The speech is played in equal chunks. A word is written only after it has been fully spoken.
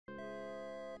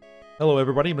Hello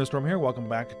everybody, Mr. Storm here. Welcome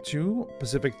back to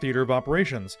Pacific Theater of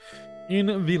Operations.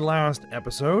 In the last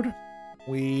episode,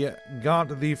 we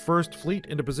got the first fleet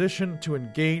into position to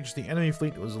engage the enemy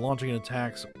fleet that was launching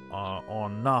attacks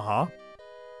on Naha.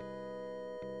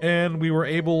 And we were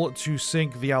able to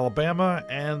sink the Alabama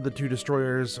and the two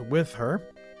destroyers with her.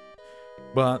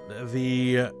 But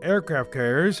the aircraft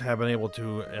carriers have been able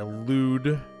to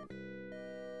elude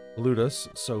us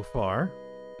so far.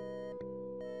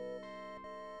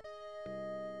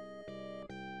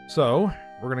 So,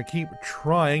 we're going to keep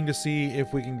trying to see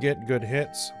if we can get good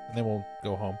hits, and then we'll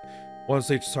go home. Once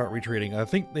they start retreating. I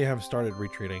think they have started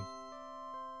retreating.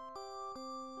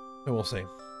 And we'll see.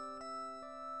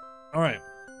 Alright,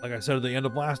 like I said at the end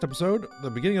of last episode, the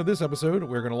beginning of this episode,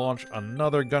 we're going to launch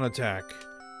another gun attack.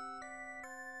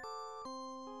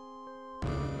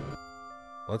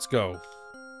 Let's go.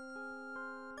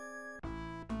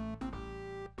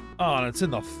 Oh, and it's in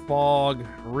the fog,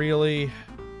 really?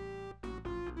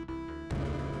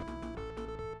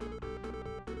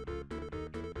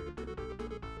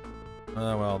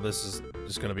 Well, this is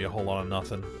just going to be a whole lot of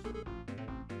nothing.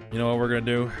 You know what we're going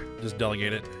to do? Just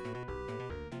delegate it.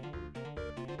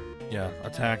 Yeah,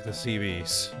 attack the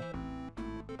CVs.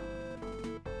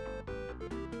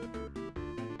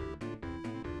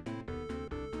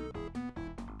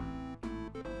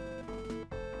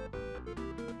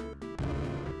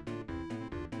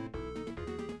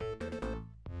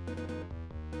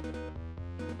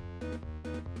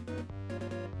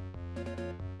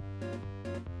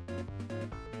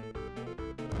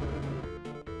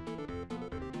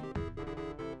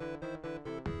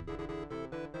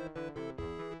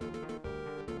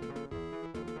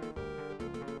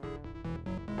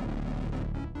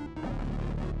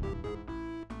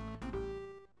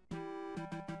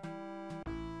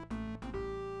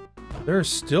 They're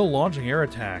still launching air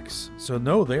attacks, so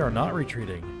no, they are not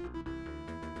retreating.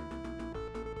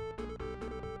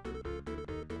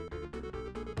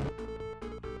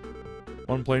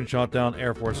 One plane shot down,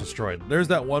 Air Force destroyed. There's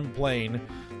that one plane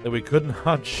that we could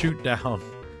not shoot down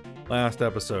last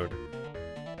episode.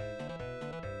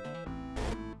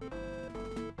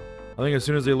 I think as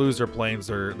soon as they lose their planes,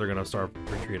 they're gonna start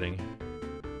retreating.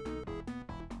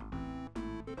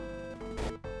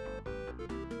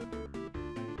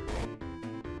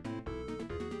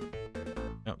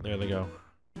 There they go.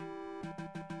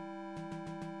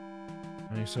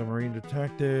 Enemy submarine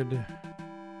detected.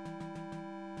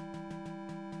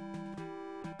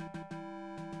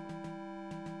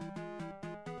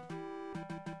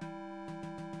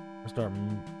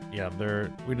 Yeah,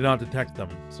 we did not detect them,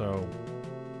 so.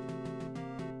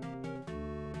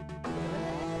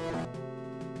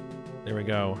 There we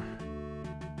go.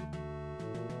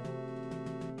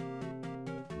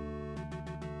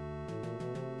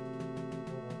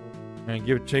 And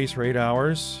give chase for 8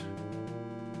 hours.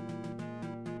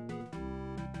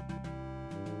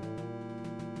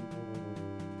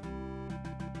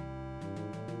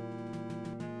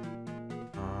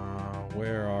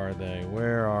 Where are they?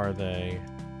 Where are they?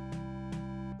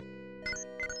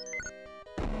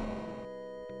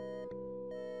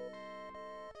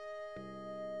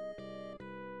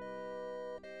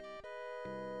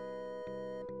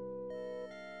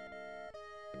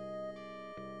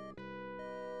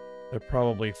 They're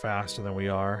probably faster than we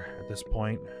are at this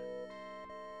point.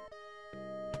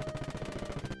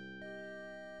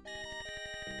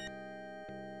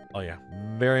 Oh yeah,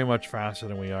 very much faster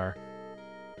than we are.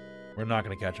 We're not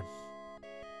going to catch them.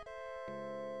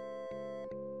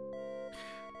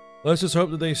 Let's just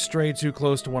hope that they stray too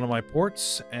close to one of my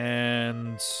ports,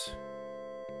 and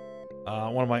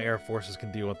one of my air forces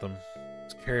can deal with them.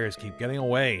 These carriers keep getting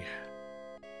away.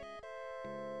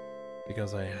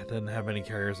 Because I didn't have any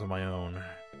carriers of my own.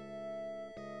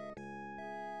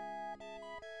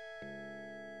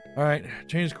 Alright,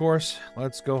 change course.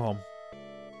 Let's go home.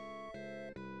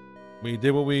 We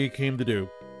did what we came to do,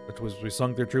 which was we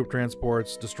sunk their troop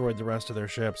transports, destroyed the rest of their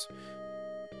ships.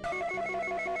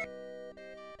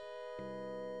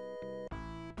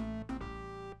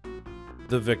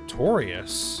 The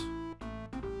Victorious?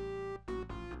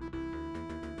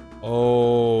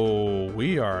 Oh,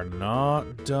 we are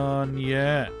not done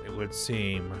yet, it would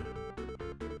seem.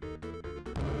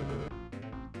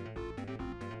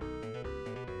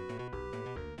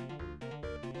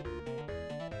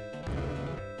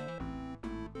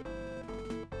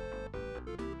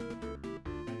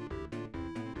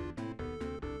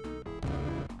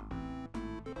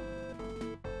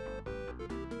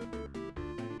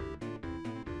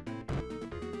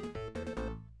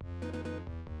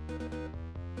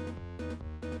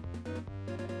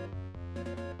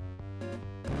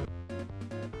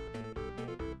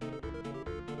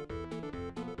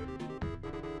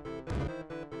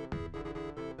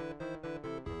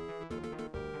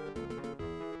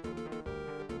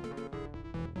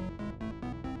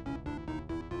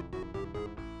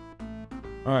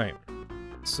 Alright.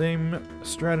 Same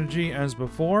strategy as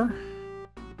before.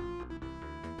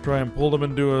 Try and pull them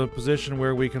into a position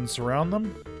where we can surround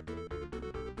them.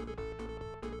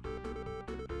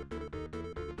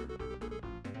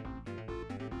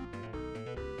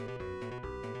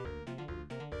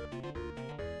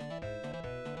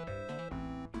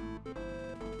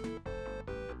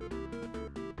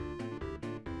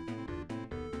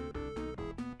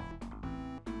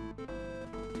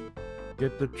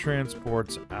 Get the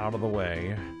transports out of the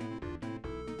way.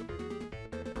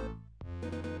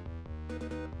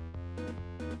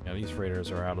 Yeah, these freighters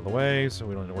are out of the way, so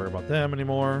we don't need to worry about them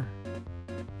anymore.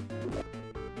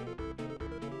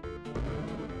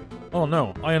 Oh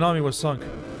no, Ayanami was sunk.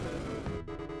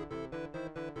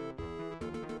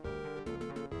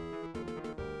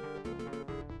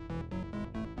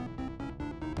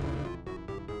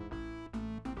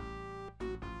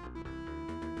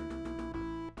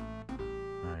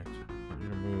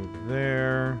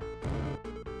 There.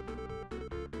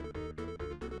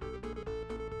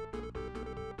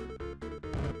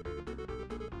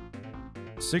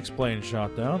 Six plane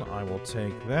shot down. I will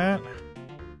take that.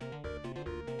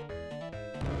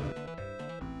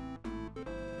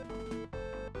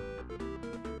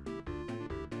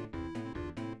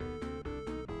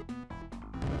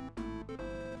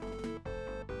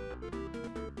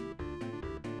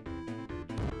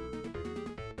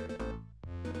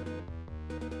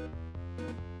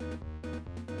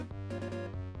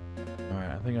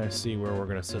 Alright, I think I see where we're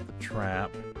gonna set the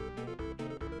trap.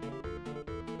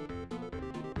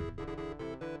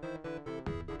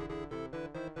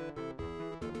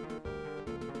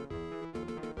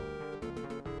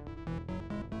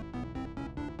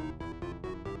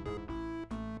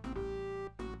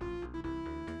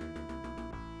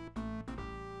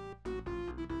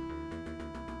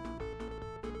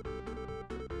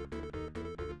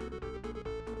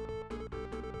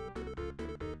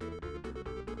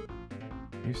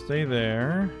 You stay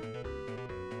there.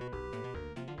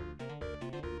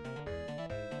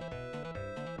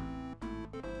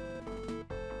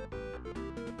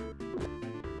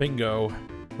 Bingo.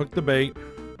 Hook the bait.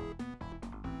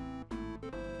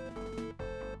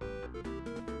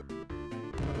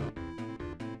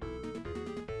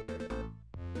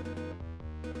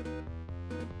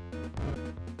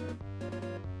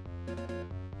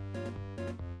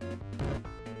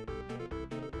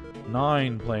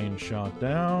 Nine planes shot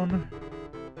down.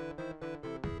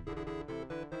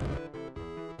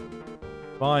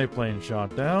 5 planes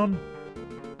shot down.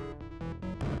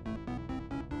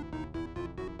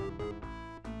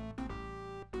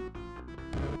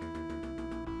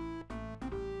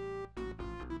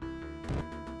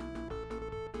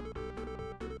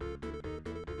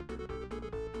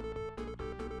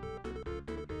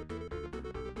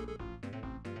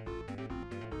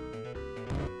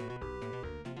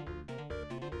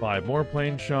 Five more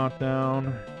planes shot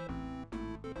down.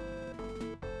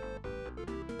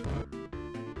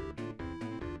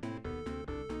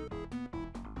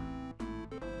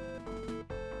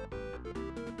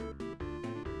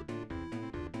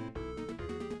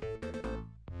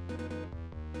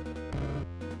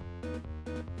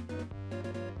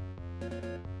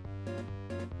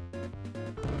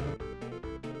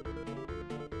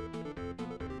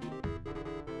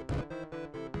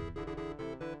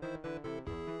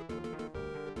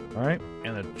 Alright,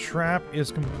 and the trap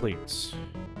is complete.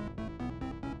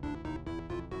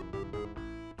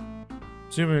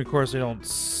 Assuming, of course, they don't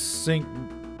sink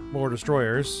more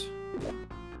destroyers.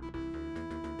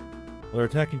 Well, they're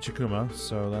attacking Chikuma,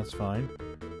 so that's fine.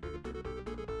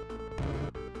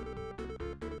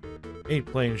 8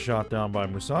 planes shot down by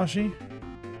Musashi.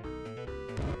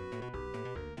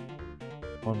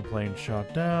 1 plane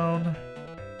shot down.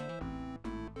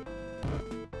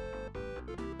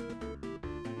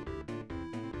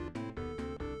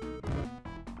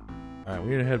 Alright,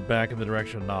 we need to head back in the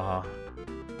direction of Naha.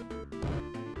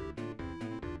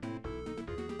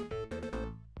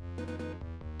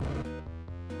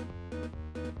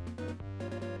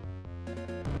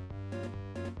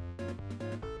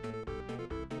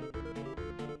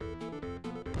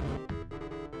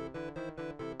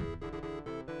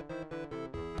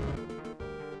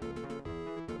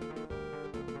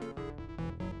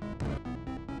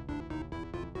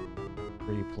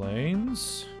 Three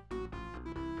planes.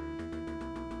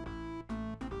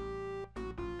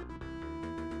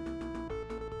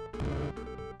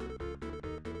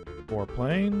 Four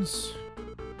planes.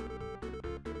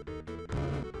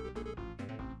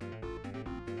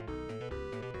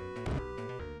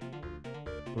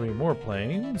 Three more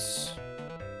planes.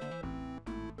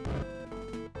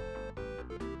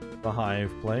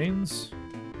 5 planes.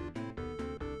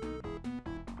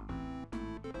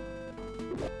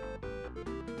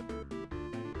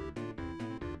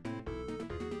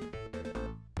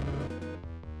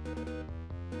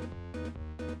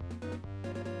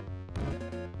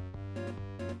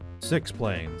 6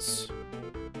 planes.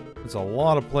 It's a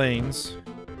lot of planes.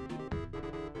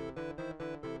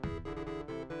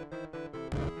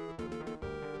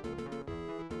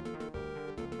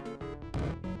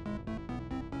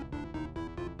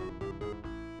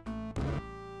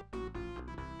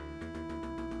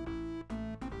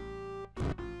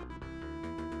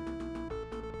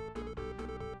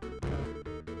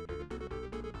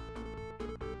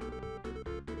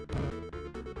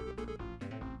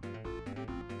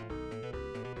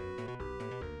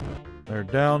 They're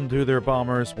down to their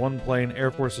bombers. 1 plane,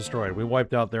 Air Force destroyed. We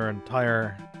wiped out their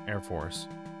entire Air Force.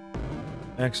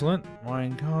 Excellent.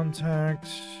 Mine contact.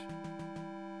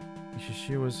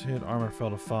 She was hit. Armor fell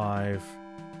to 5.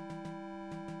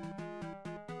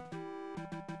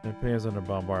 Taipei is under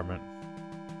bombardment.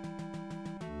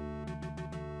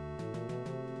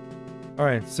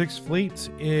 Alright, 6th Fleet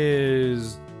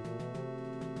is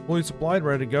fully supplied,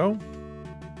 ready to go.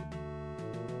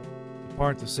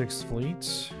 Depart the 6th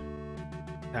Fleet.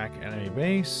 Attack enemy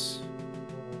base.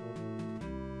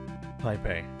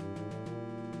 Taipei.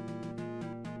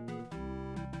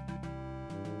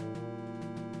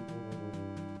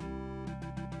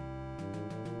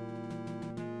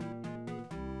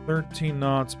 "13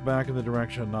 knots back in the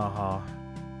direction of Naha."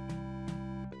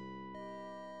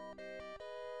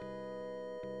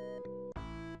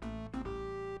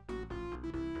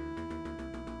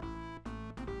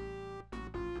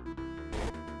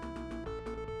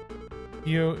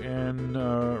 P.T.O and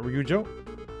Ryujo.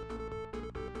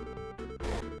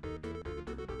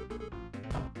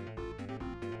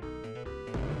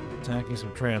 Attacking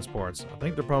some transports. I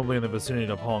think they're probably in the vicinity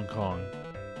of Hong Kong.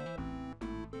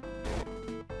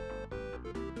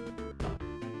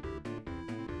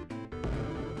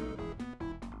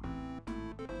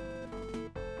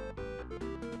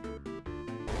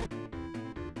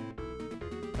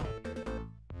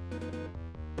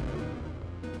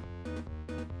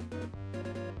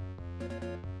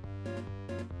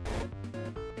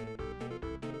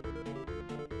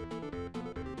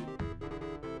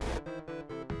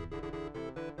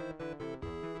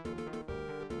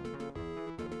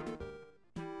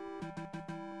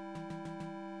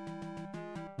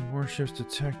 Warships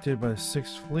detected by the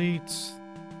 6th Fleet.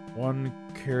 1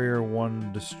 carrier,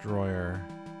 1 destroyer.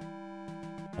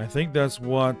 I think that's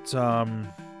what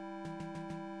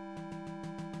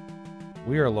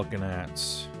we are looking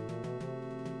at.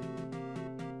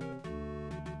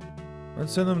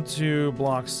 Let's send them to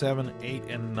Block 7, 8,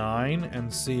 and 9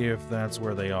 and see if that's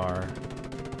where they are.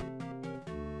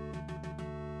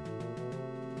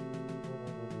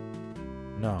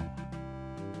 No.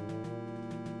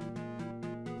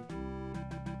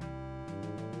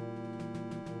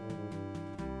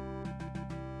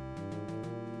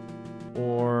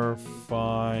 Four,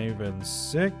 5, and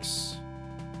 6.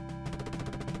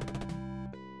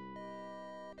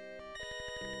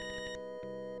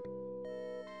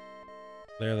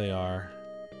 There they are.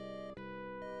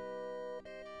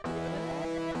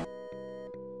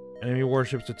 Enemy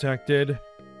warships detected.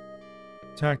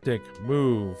 Tactic,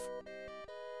 move.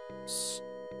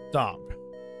 Stop.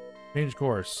 Change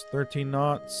course. 13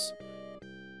 knots.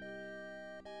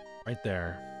 Right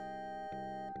there.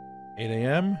 8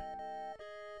 a.m.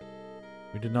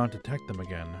 We did not detect them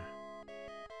again.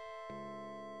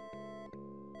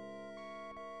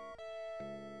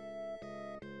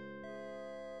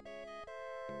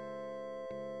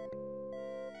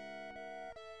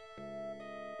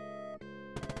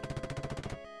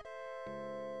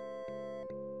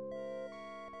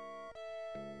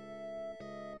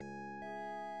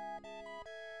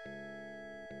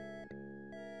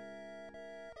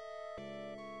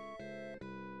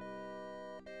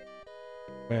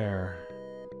 Where?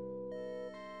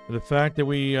 The fact that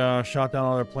we shot down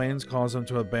all their planes caused them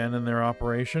to abandon their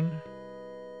operation.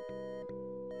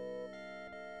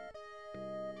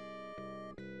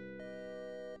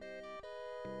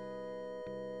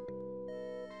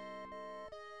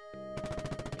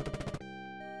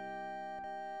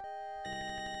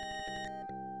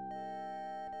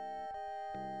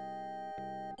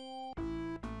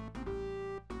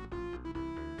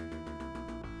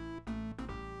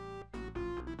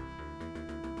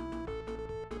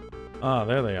 Ah,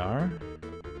 there they are.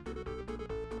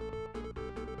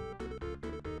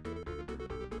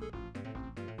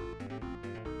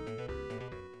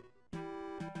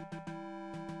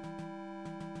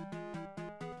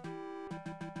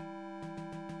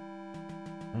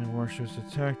 Any warships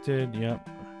detected? Yep.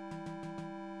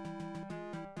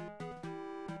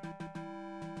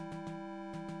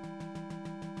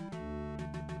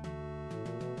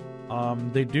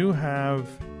 They do have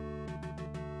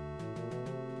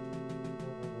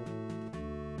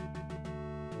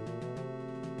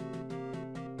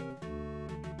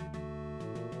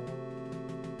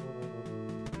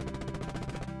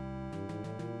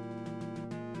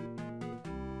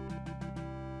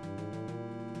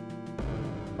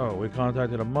Oh, we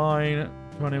contacted a mine.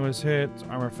 20 was hit.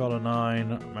 Armor fell to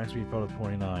 9. Max speed fell to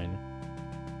 29.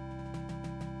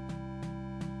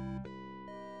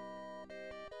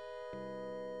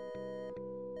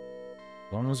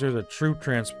 As long as there's a troop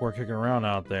transport kicking around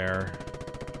out there.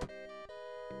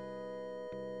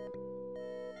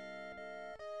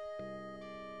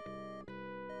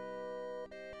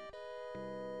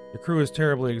 The crew is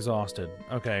terribly exhausted.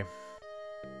 Okay.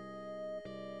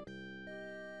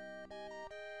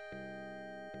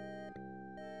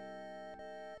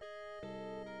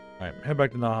 Alright, head back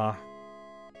to Naha.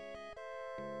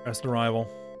 Best arrival.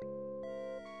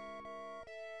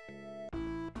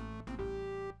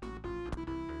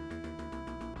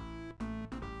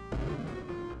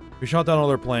 We shot down all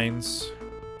their planes,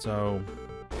 so...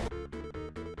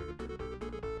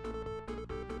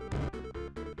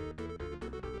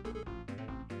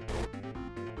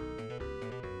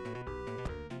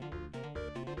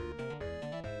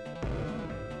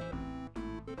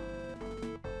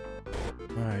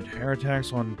 Alright, air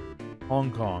attacks on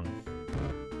Hong Kong.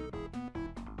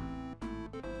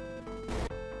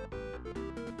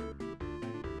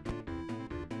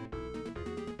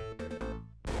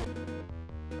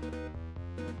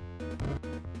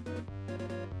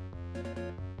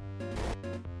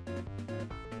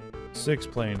 Six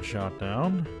planes shot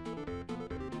down.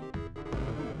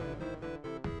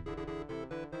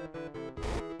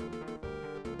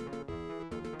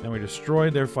 And we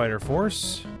destroyed their fighter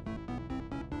force.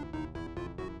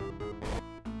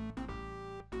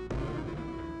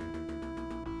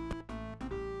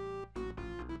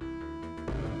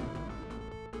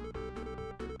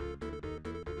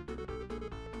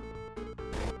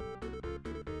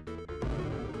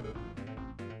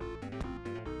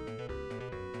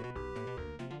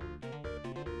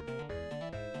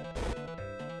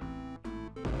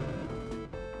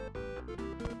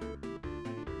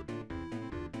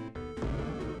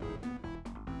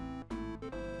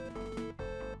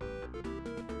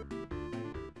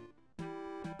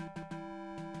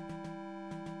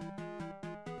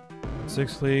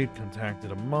 Sixth Fleet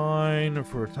contacted a mine.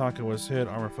 Furataka was hit.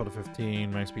 Armor fell to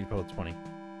 15. Max speed fell to 20.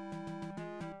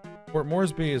 Port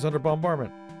Moresby is under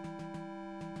bombardment.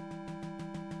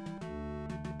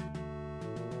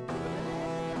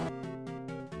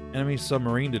 Enemy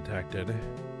submarine detected.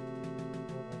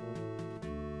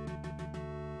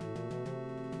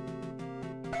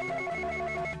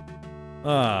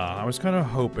 I was kind of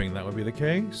hoping that would be the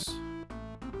case.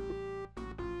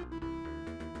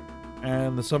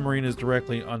 And the submarine is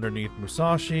directly underneath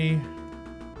Musashi.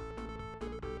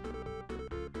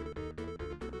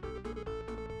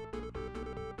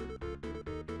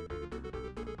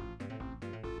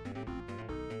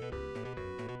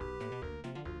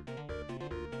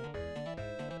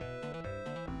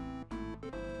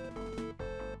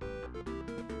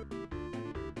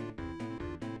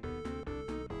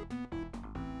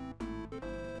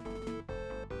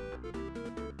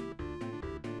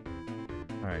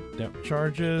 Alright, depth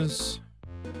charges.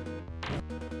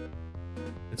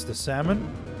 It's the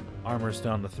Salmon. Armor's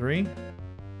down to 3.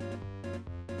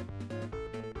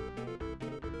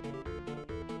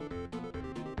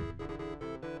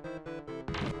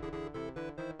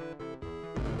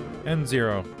 And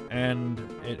 0. And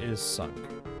it is sunk.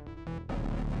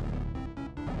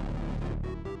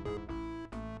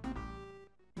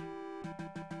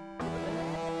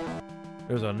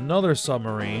 There's another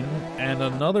submarine, and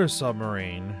another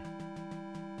submarine.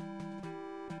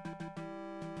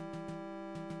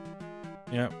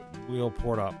 Yep, we'll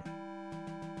port up.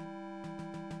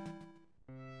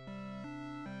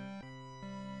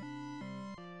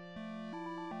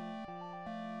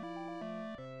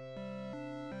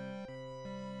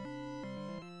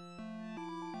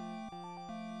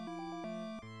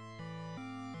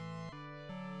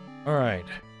 Alright.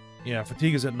 Yeah,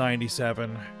 fatigue is at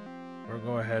 97. We'll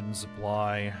go ahead and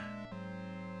supply.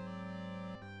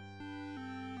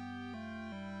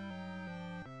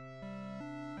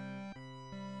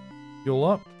 Fuel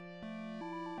up.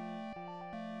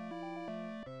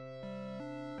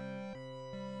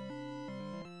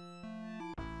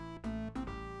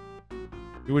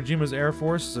 Iwo Jima's Air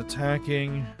Force is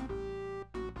attacking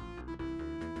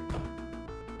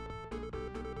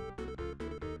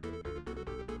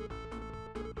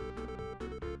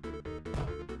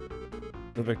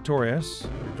the Victorious.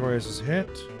 Victorious is hit.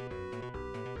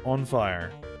 On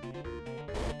fire.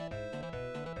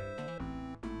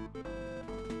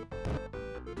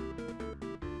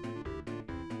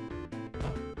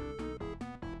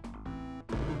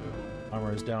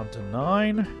 Armor is down to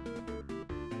 9.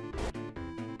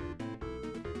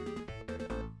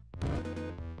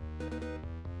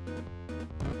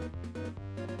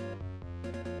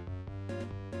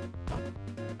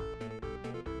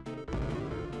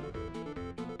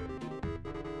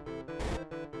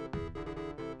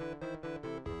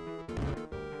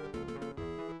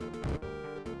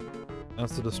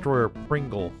 That's the destroyer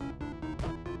Pringle.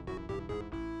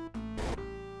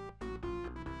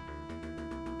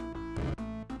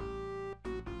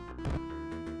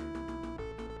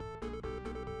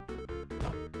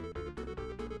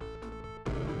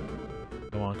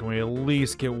 Come on, can we at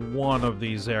least get one of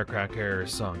these aircraft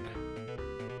carriers sunk?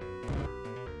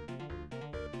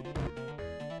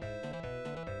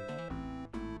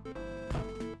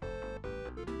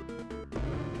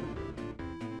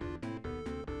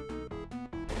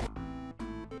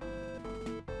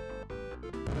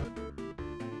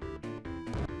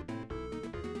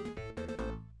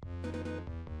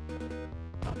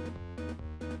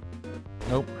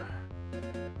 Nope.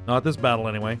 Not this battle,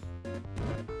 anyway.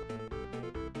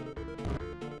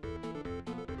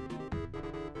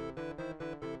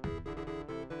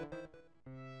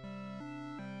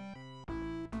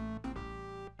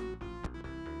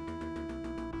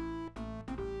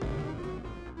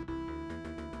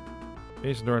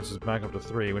 Base endurance is back up to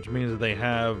 3, which means that they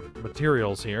have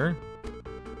materials here.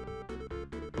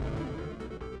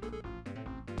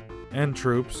 And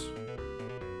troops.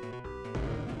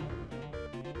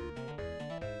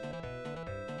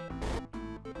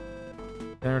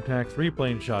 Counterattack, 3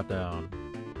 planes shot down.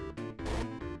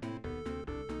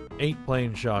 8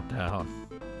 planes shot down.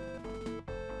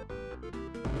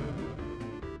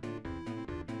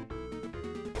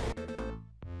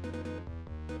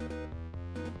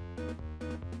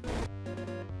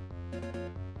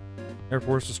 Air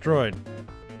Force destroyed.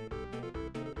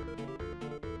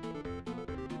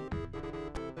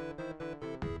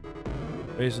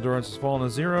 Base endurance has fallen to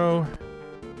 0.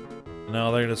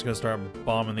 Now they're just gonna start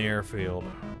bombing the airfield.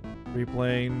 3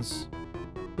 planes.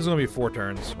 This is gonna be 4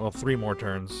 turns. Well, 3 more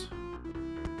turns.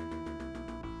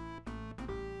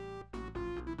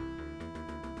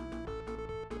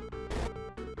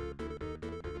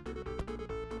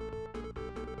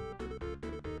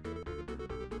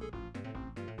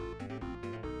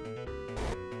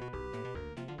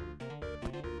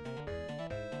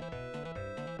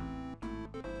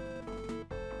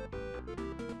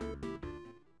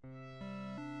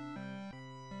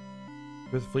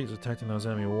 Fifth Fleet's attacking those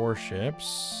enemy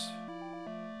warships.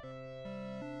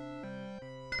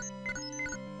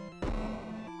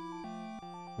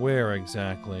 Where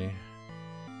exactly?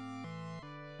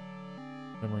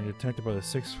 Remember, detected by the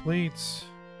 6th Fleet.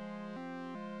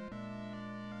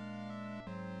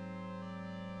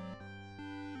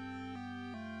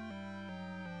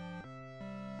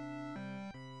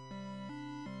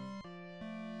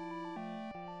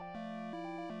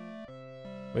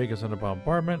 Vegas under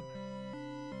bombardment.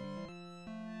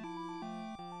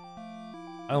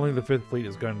 I don't think the 5th Fleet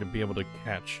is going to be able to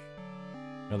catch.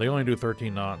 No, they only do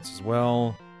 13 knots as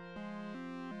well.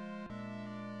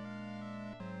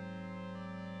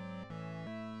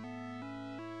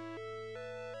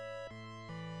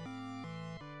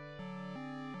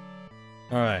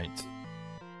 Alright.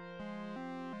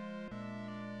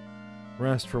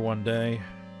 Rest for one day.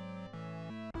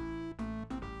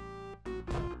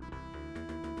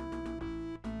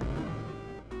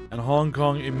 And Hong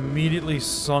Kong immediately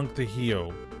sunk to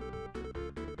Hio.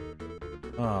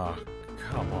 Ah, oh,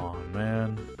 come on,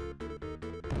 man.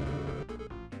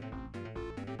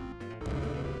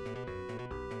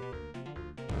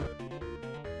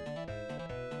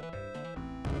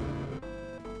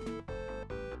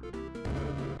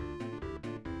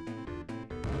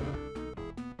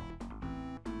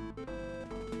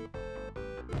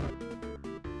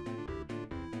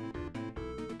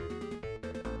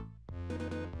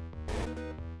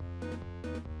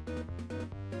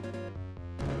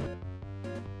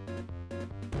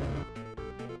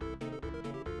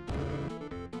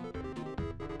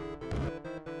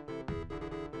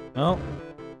 Well,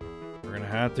 we're gonna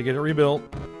have to get it rebuilt.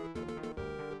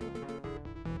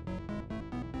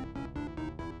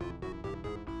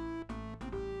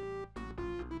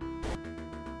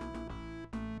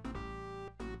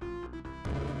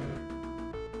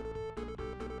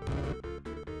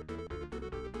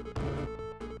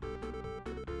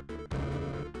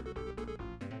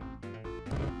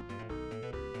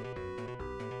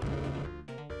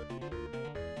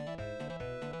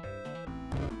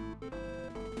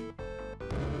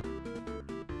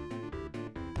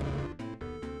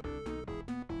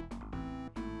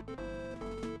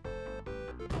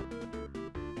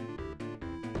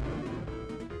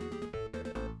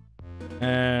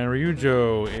 And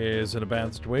Ryujo is in a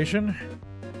bad situation.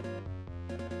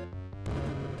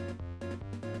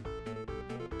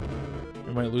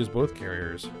 We might lose both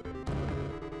carriers.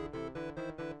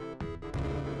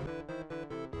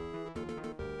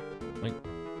 Like,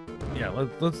 yeah,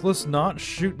 let's not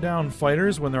shoot down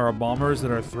fighters when there are bombers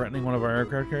that are threatening one of our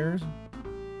aircraft carriers.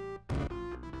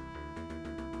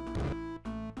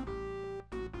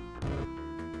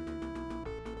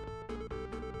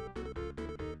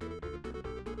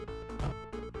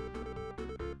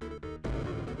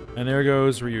 And there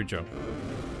goes Ryujo.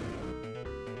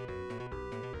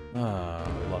 Ah,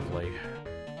 lovely.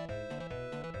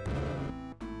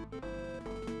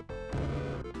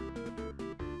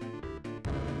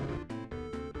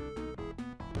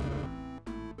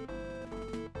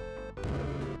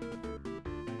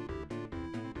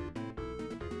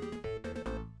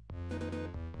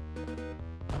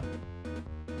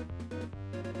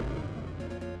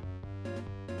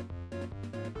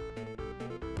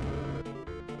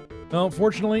 Well,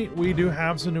 fortunately, we do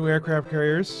have some new aircraft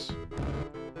carriers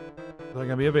that are going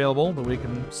to be available that we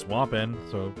can swap in.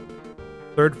 So,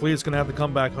 Third Fleet's going to have to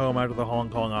come back home after the Hong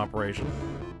Kong operation.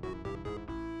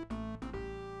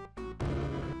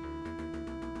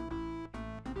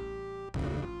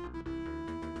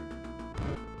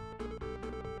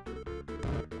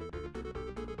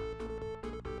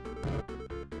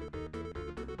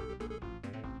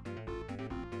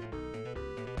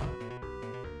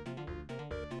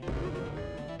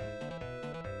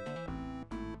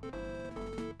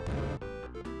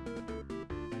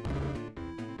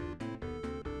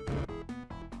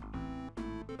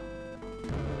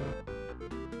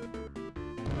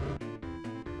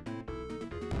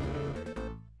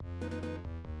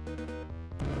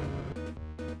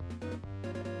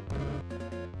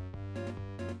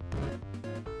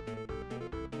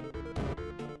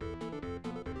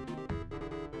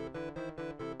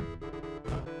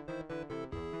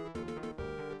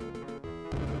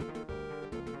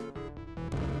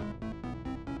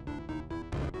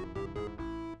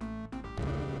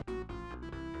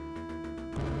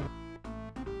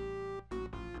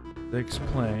 Six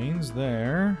planes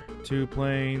there. 2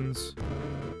 planes.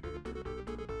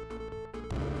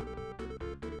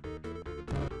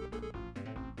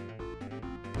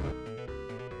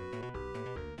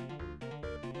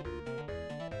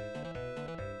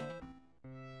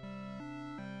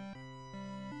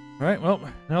 Alright, well,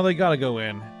 now they gotta go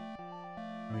in.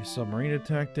 Enemy submarine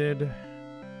detected.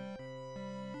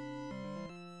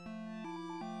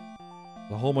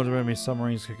 A whole bunch of enemy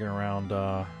submarines kicking around,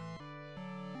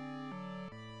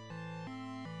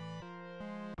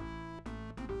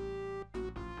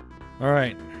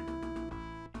 Alright.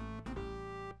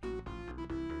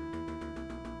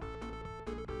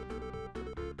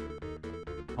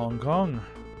 Hong Kong.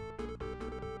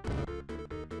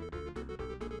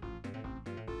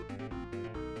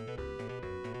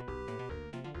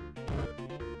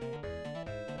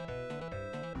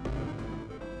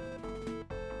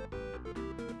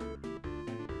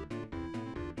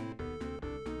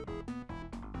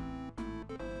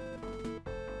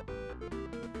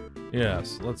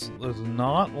 Yes, let's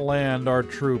not land our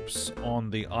troops on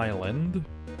the island.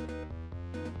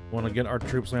 Want to get our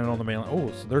troops landed on the mainland. Oh,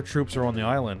 so their troops are on the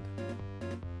island.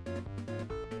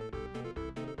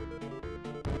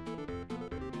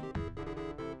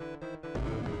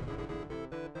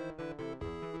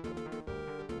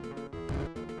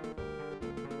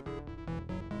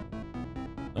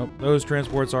 Oh, those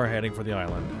transports are heading for the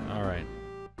island. All right.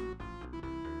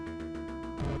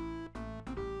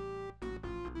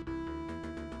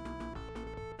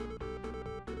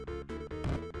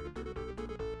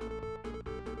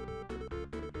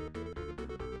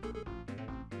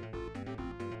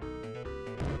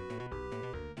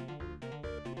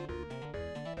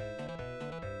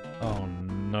 Oh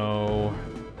no.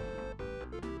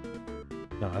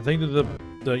 No, I think that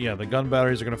the gun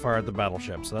batteries are going to fire at the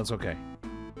battleship, so that's okay.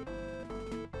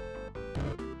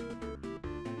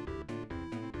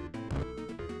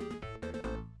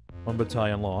 One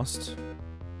battalion lost.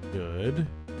 Good.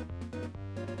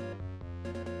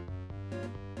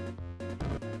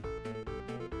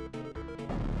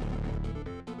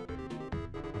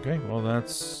 Okay, well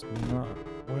that's not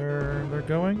where they're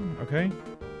going. Okay.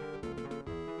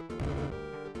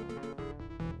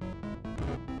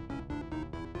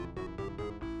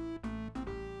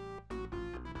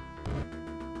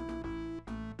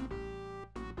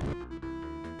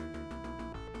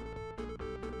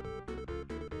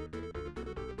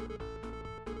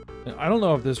 I don't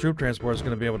know if this troop transport is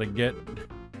going to be able to get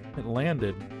it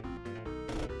landed.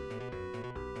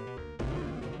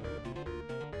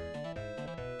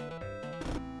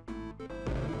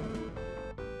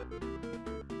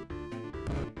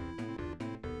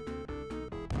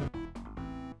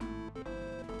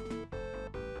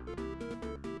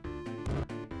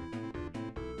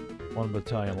 One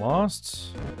battalion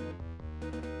lost.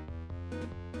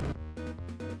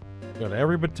 Go to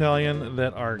every battalion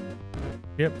that our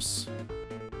ships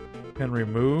can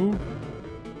remove.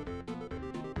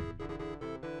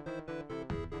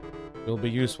 It'll be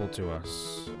useful to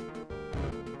us.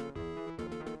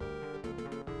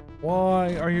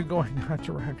 Why are you going that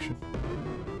direction?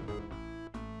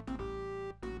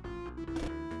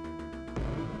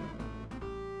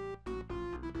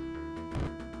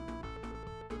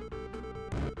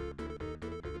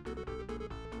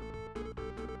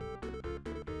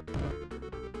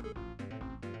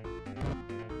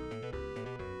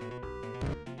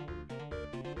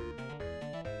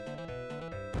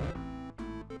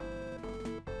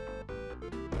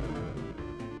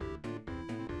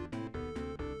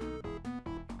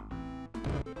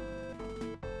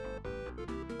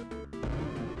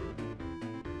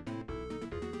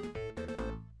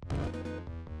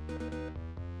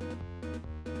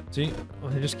 See,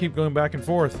 they just keep going back and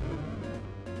forth.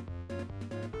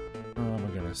 Oh my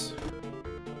goodness.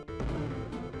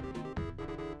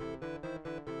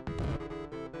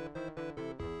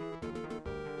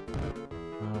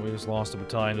 We just lost a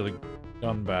battalion to the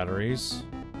gun batteries.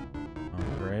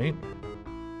 Oh, great.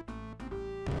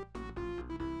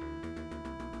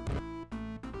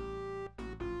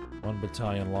 One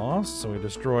battalion lost, so we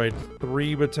destroyed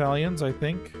 3 battalions, I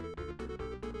think.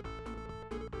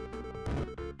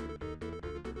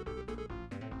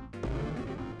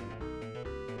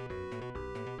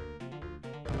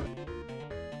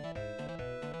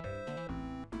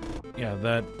 Yeah,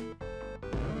 that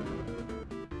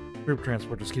troop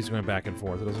transport just keeps going back and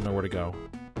forth. It doesn't know where to go.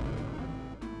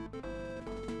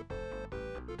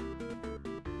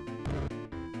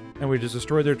 And we just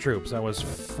destroyed their troops. That was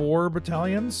 4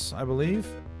 battalions, I believe.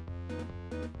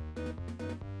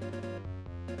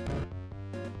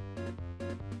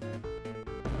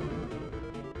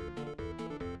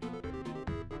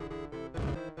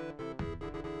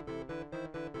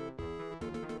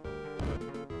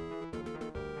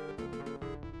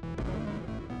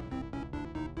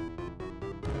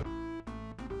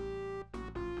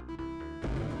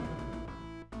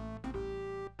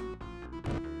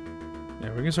 Yeah,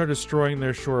 if we can start destroying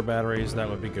their shore batteries, that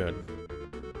would be good.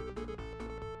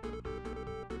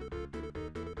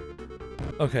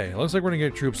 Okay, looks like we're gonna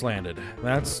get troops landed.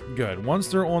 That's good. Once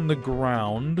they're on the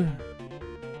ground...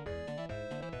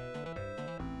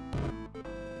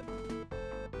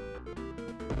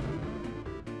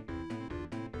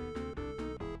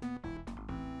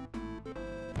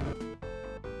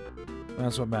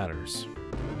 that's what matters.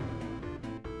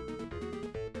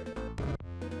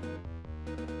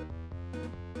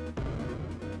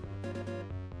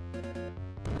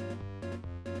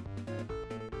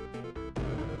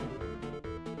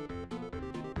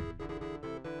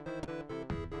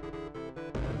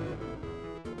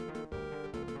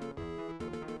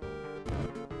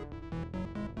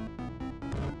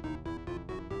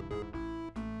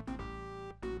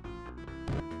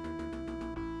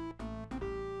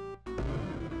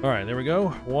 Alright, there we go.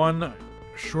 1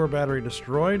 shore battery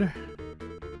destroyed.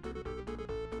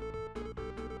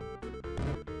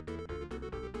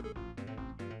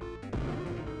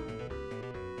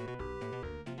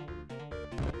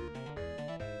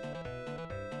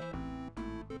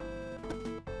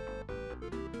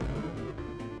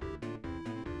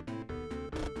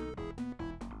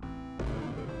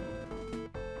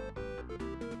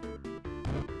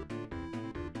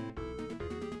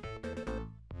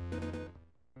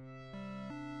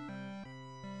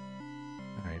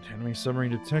 Enemy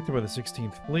submarine detected by the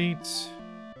 16th Fleet.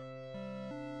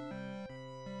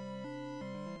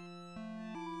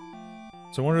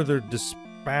 So what are their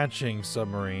dispatching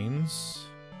submarines?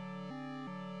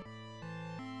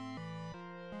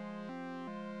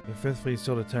 The 5th Fleet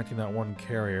still detecting that 1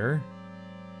 carrier.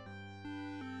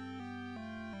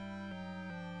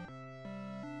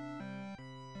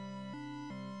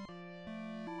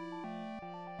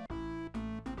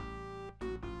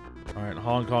 Alright,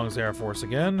 Hong Kong's Air Force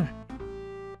again.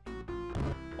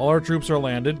 All our troops are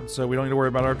landed, so we don't need to worry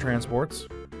about our transports.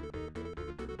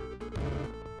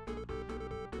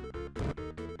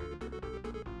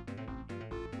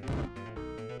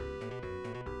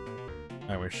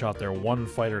 Alright, we shot their 1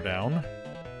 fighter down.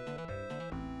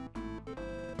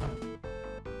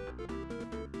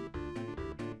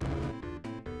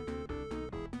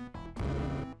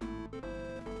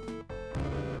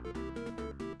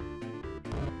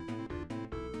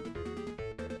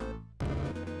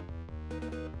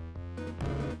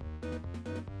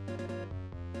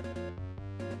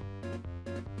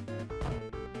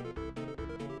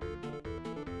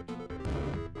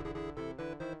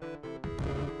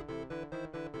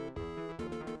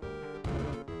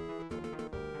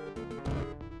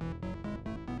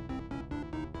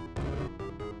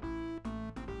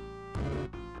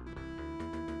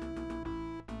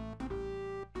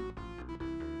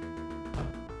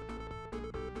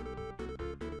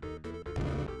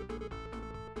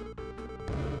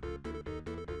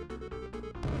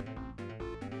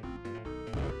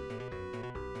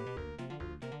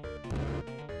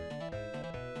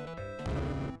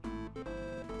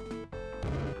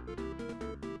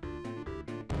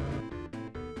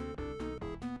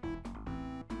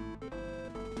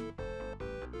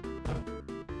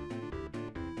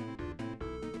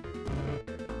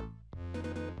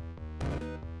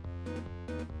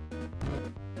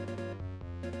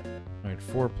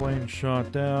 Alright, 4 planes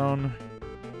shot down.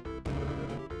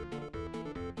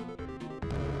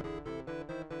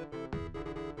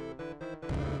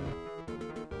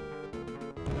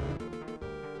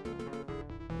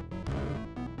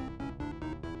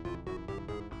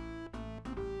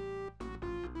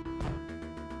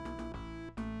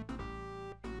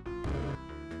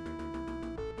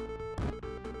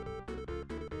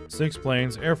 Six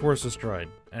planes, Air Force destroyed.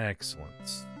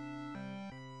 Excellent.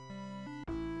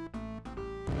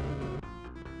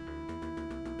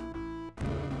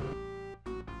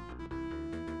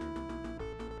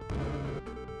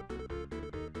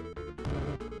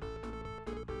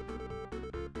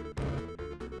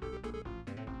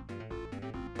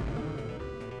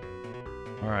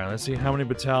 Alright, let's see how many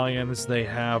battalions they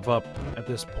have up at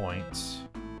this point.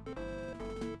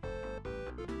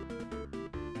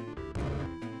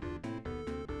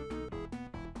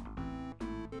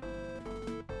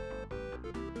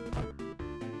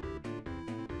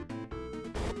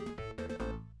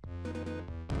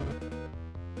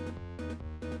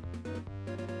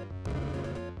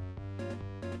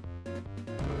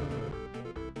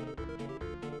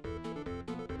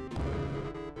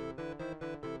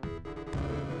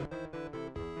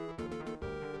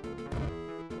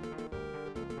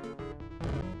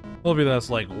 Maybe that's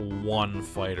like one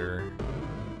fighter.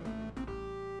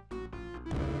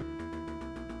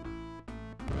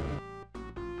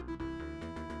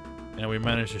 And we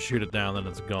managed to shoot it down, then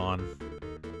it's gone.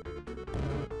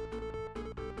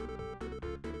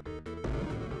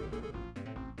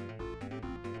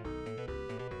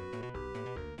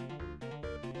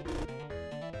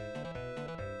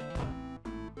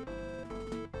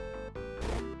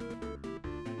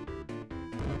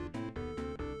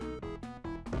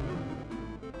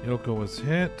 Yoko was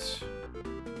hit.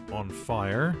 On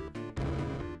fire.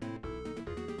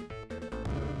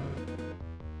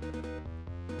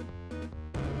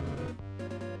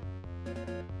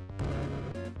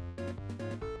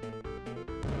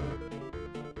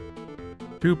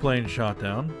 Two planes shot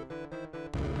down.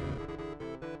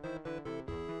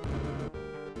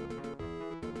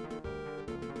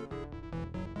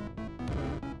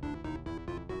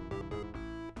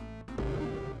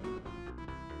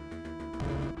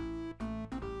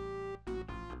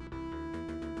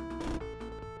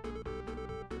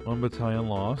 One battalion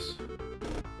lost.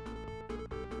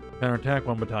 Counterattack,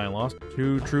 one battalion lost.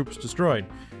 2 troops destroyed.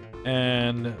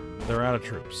 And they're out of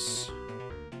troops.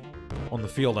 On the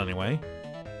field, anyway.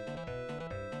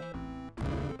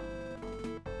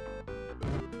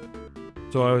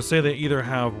 So I would say they either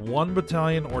have 1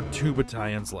 battalion or 2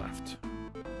 battalions left.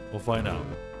 We'll find out.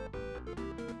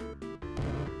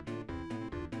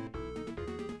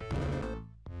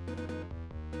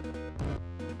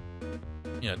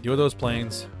 Yeah, deal with those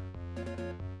planes.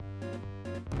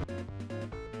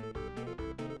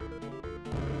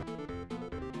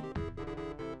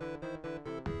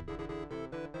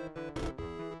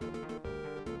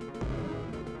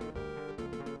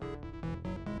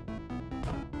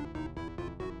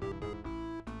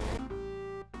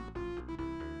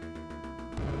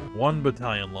 One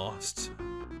battalion lost.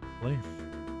 Leave.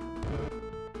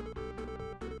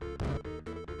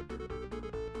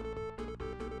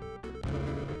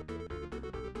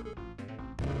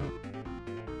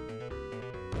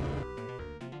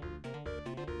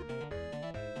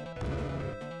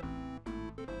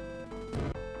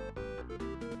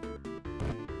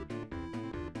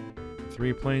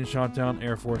 Three planes shot down,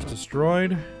 Air Force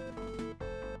destroyed.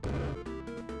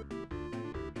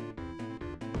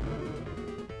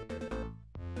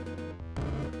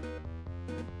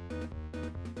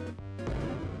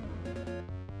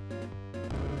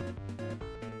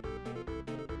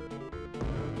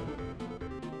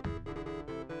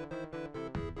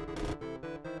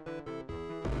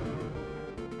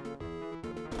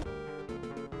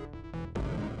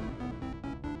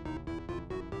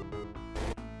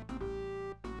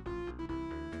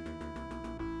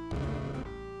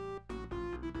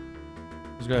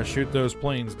 Just gotta shoot those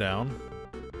planes down.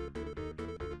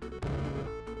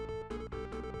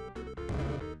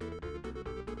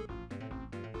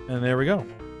 And there we go.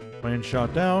 Plane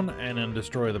shot down, and then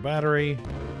destroy the battery.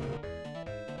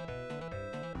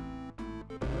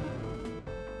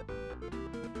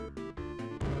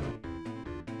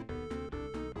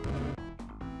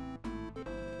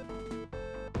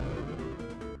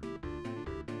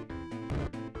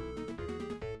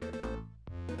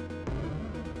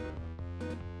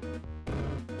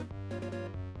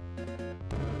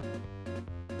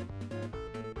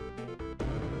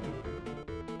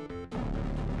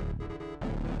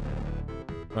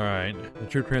 Alright, the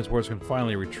troop transports can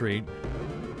finally retreat.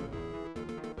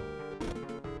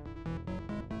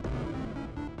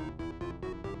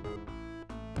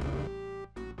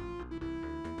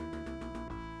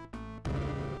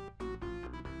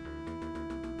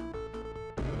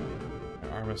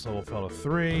 Armist level fell to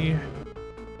 3.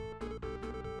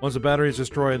 Once the battery is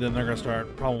destroyed, then they're going to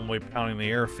start probably pounding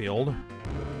the airfield.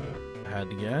 I had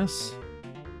to guess.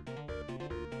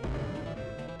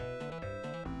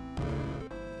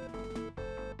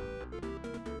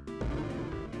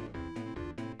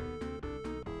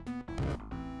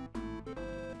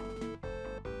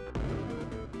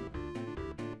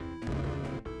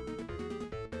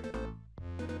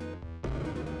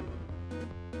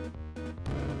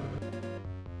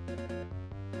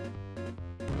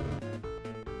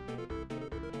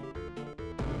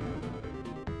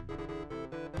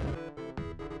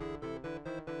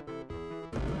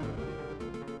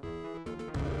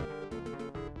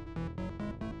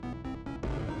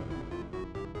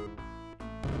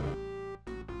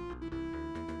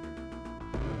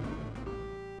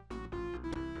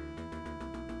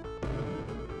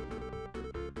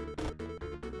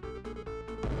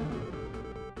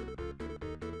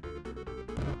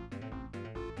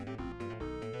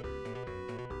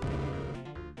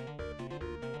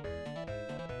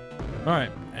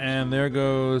 Alright, and there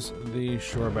goes the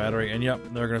shore battery. And yep,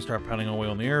 they're going to start pounding away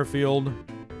on the airfield.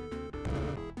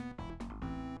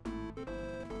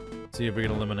 See if we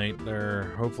can eliminate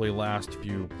their, hopefully, last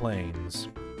few planes.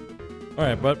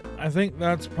 Alright, but I think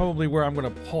that's probably where I'm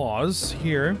going to pause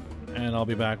here. And I'll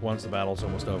be back once the battle's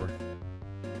almost over.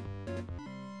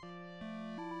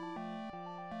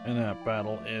 And that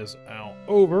battle is now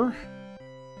over.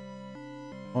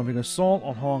 Mounting assault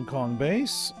on Hong Kong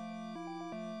base.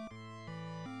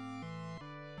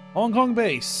 Hong Kong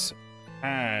base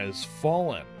has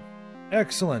fallen.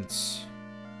 Excellent.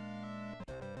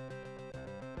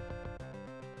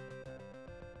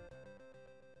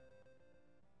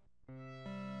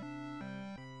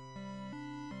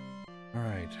 All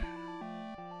right.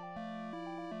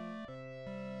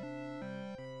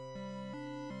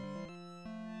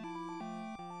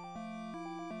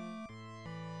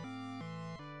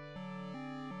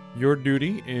 Your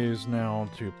duty is now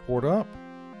to port up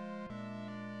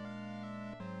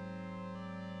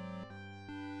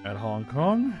at Hong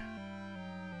Kong.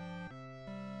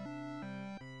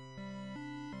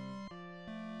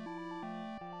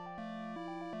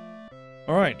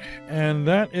 Alright, and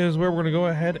that is where we're going to go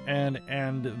ahead and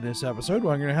end this episode.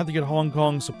 Well, I'm going to have to get Hong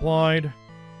Kong supplied.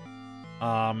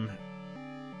 And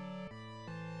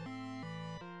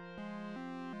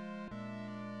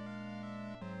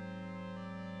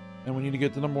we need to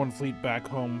get the #1 fleet back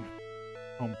home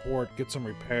port, get some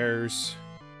repairs.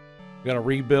 We gotta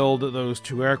rebuild those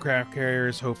 2 aircraft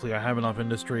carriers. Hopefully I have enough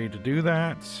industry to do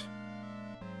that.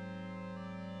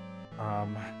 I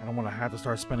don't want to have to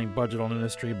start spending budget on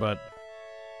industry, but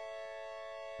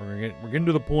we're getting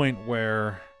to the point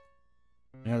where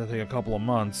we have to take a couple of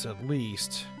months at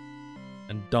least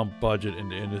and dump budget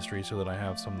into industry so that I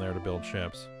have some there to build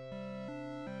ships.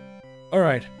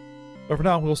 Alright, but for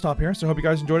now we'll stop here, so I hope you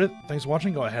guys enjoyed it. Thanks for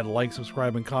watching. Go ahead, like,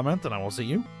 subscribe, and comment, and I will see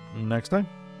you next time.